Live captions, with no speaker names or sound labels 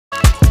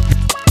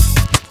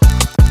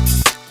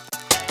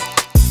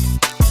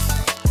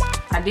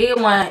I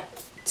did want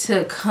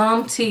to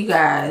come to you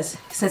guys,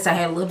 since I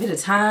had a little bit of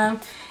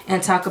time,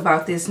 and talk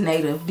about this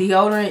native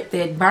deodorant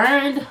that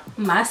burned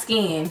my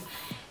skin,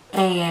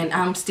 and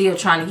I'm still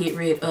trying to get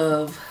rid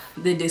of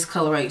the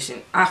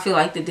discoloration. I feel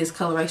like the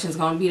discoloration is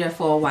going to be there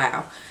for a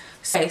while.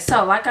 Okay,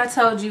 so like I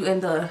told you in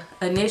the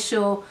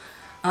initial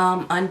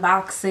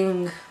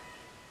unboxing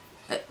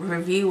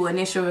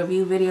initial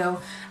review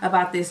video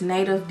about this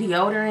native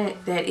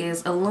deodorant that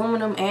is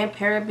aluminum and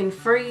paraben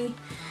free,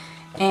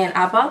 and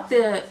I bought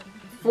the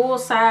full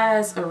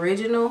size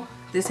original.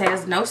 This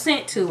has no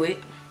scent to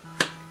it,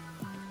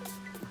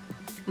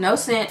 no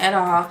scent at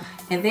all.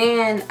 And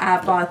then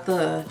I bought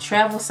the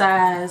travel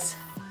size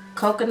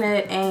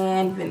coconut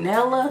and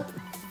vanilla,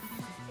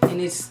 and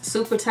it's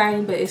super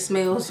tiny, but it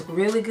smells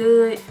really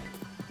good.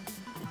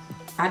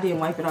 I didn't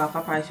wipe it off.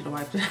 I probably should have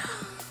wiped it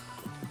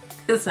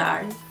off.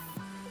 Sorry.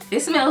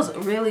 It smells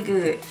really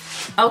good.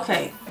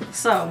 Okay,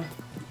 so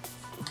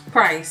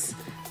price.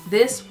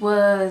 This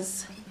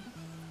was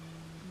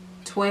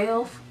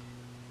 $12,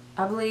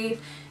 I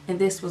believe, and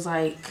this was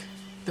like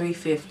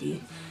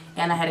 $3.50,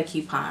 and I had a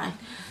coupon,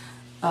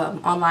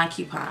 online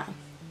coupon.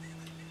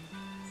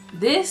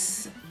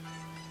 This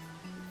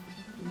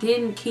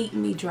didn't keep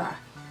me dry.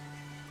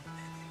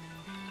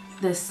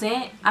 The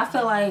scent, I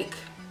feel like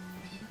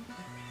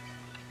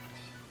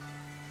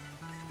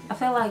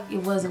it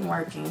wasn't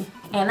working,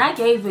 and I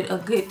gave it a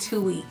good 2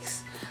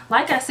 weeks.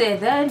 Like I said,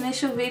 that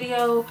initial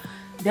video,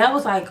 that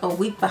was like a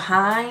week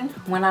behind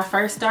when I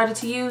first started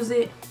to use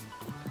it,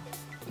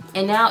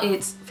 and now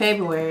it's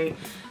February,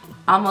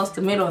 almost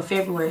the middle of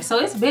February, so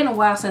it's been a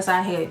while since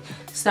I had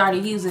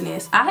started using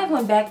this. I have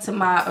went back to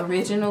my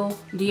original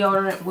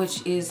deodorant,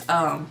 which is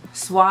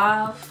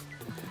Suave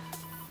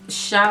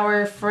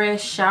Shower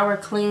Fresh Shower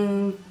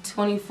Clean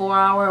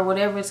 24-hour,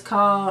 whatever it's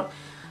called.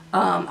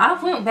 I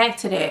went back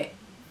to that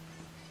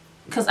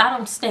because I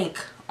don't stink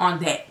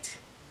on that.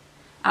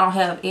 I don't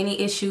have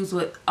any issues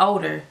with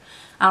odor.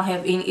 I don't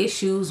have any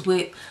issues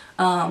with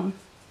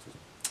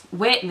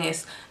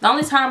wetness. The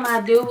only time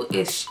I do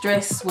is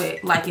stress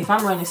sweat. Like if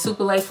I'm running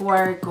super late for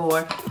work,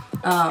 or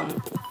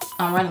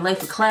I'm running late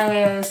for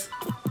class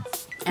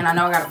and I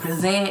know I gotta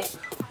present,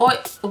 or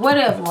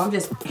whatever, I'm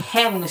just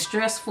having a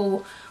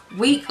stressful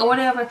week or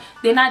whatever,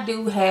 then I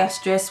do have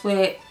stress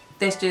sweat.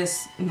 That's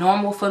just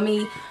normal for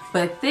me.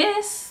 But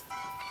this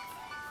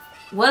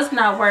was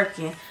not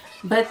working,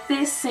 but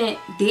this scent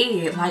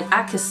did. Like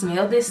I could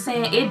smell this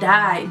scent. It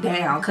died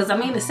down, because I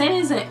mean the scent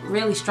isn't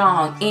really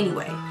strong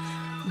anyway,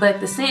 but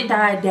the scent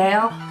died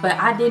down, but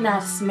I did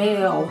not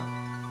smell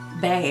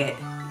bad.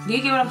 Do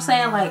you get what I'm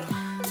saying? Like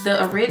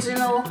the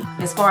original,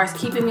 as far as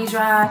keeping me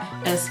dry,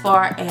 as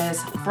far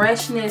as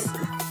freshness,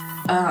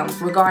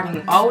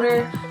 regarding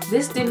odor,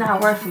 this did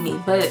not work for me,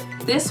 but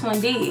this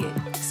one did.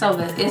 So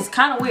it's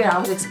kind of weird. I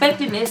was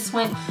expecting this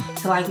one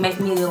to like make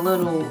me a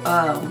little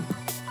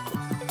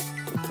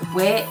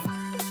wet,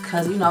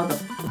 because you know the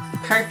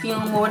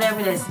perfume or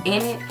whatever that's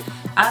in it.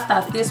 I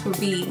thought this would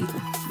be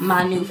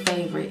my new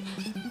favorite.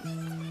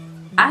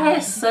 I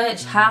had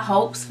such high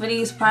hopes for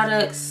these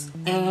products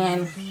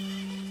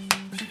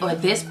or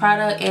this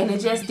product, and it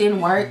just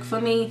didn't work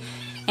for me,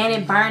 and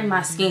it burned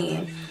my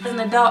skin. As an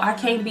adult, I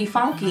can't be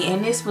funky,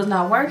 and this was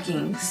not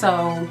working,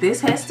 so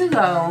this has to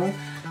go.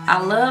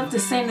 I love the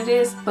scent of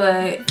this,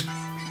 but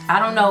I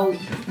don't know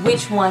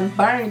which one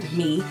burned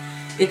me.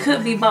 It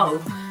could be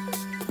both.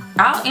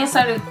 I'll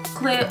insert a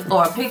clip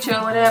or a picture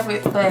or whatever,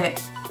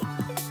 but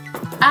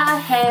I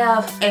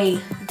have a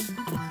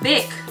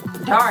thick,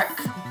 dark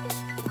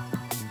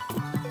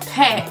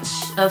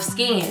patch of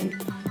skin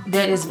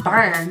that is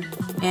burned,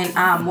 and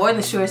I'm more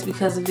than sure it's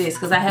because of this,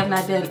 because I have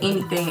not done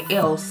anything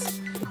else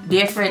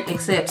different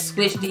except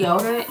switch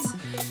deodorants.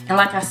 And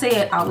like I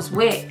said, I was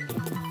wet.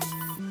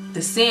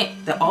 The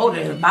scent, the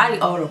odor, the body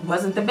odor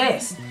wasn't the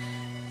best.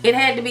 It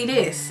had to be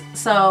this.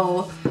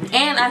 So,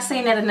 and I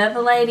seen that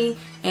another lady,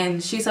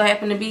 and she so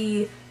happened to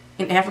be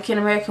an African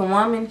American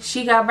woman,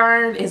 she got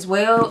burned as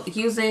well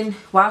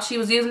while she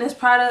was using this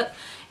product.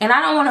 And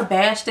I don't want to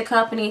bash the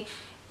company.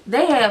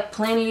 They have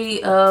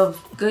plenty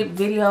of good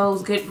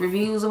videos, good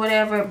reviews or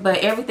whatever, but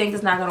everything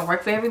is not going to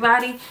work for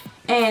everybody,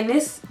 and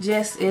this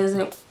just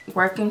isn't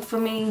working for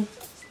me,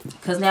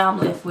 because now I'm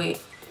left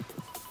with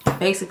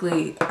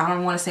basically, I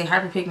don't want to say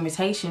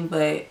hyperpigmentation,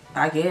 but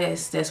I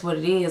guess that's what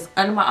it is,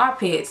 under my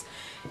armpits.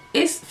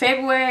 It's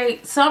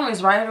February,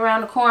 summer's right around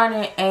the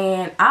corner,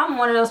 and I'm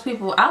one of those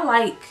people, I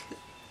like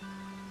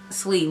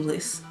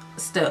sleeveless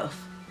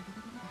stuff.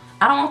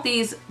 I don't want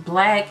these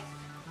black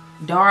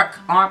dark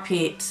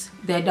armpits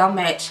that don't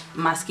match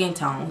my skin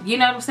tone. You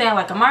know what I'm saying?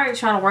 Like, I'm already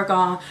trying to work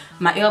on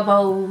my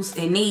elbows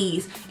and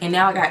knees, and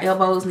now I got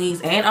elbows, knees,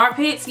 and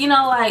armpits. You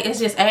know, like, it's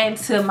just adding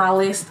to my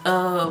list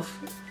of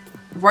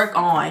work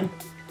on,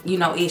 you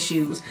know,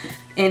 issues.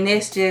 And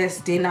this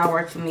just did not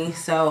work for me.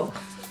 So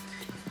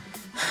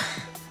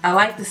I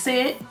like the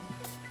scent.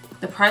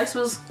 The price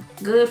was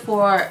good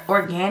for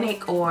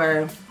organic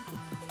or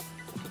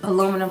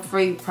aluminum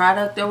free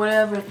product or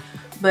whatever,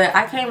 but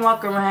I can't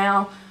walk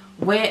around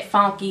wet,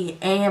 funky,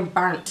 and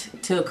burnt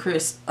to a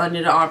crisp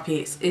under the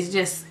armpits.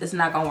 It's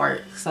not gonna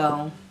work.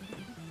 So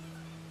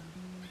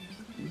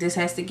this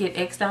has to get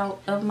X'd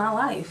out of my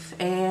life,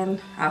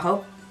 and I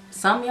hope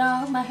some of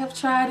y'all might have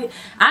tried it.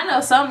 I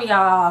know some of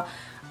y'all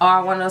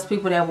are one of those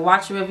people that will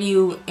watch a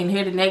review and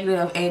hear the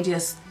negative and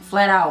just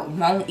flat out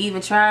won't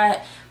even try it.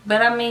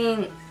 But I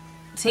mean,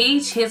 to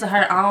each his or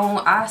her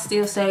own. I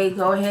still say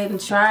go ahead and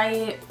try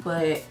it,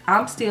 but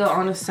I'm still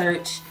on a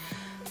search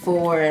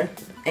for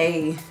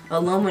a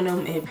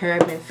aluminum and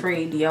paraben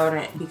free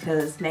deodorant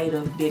because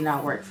Native did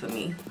not work for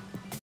me.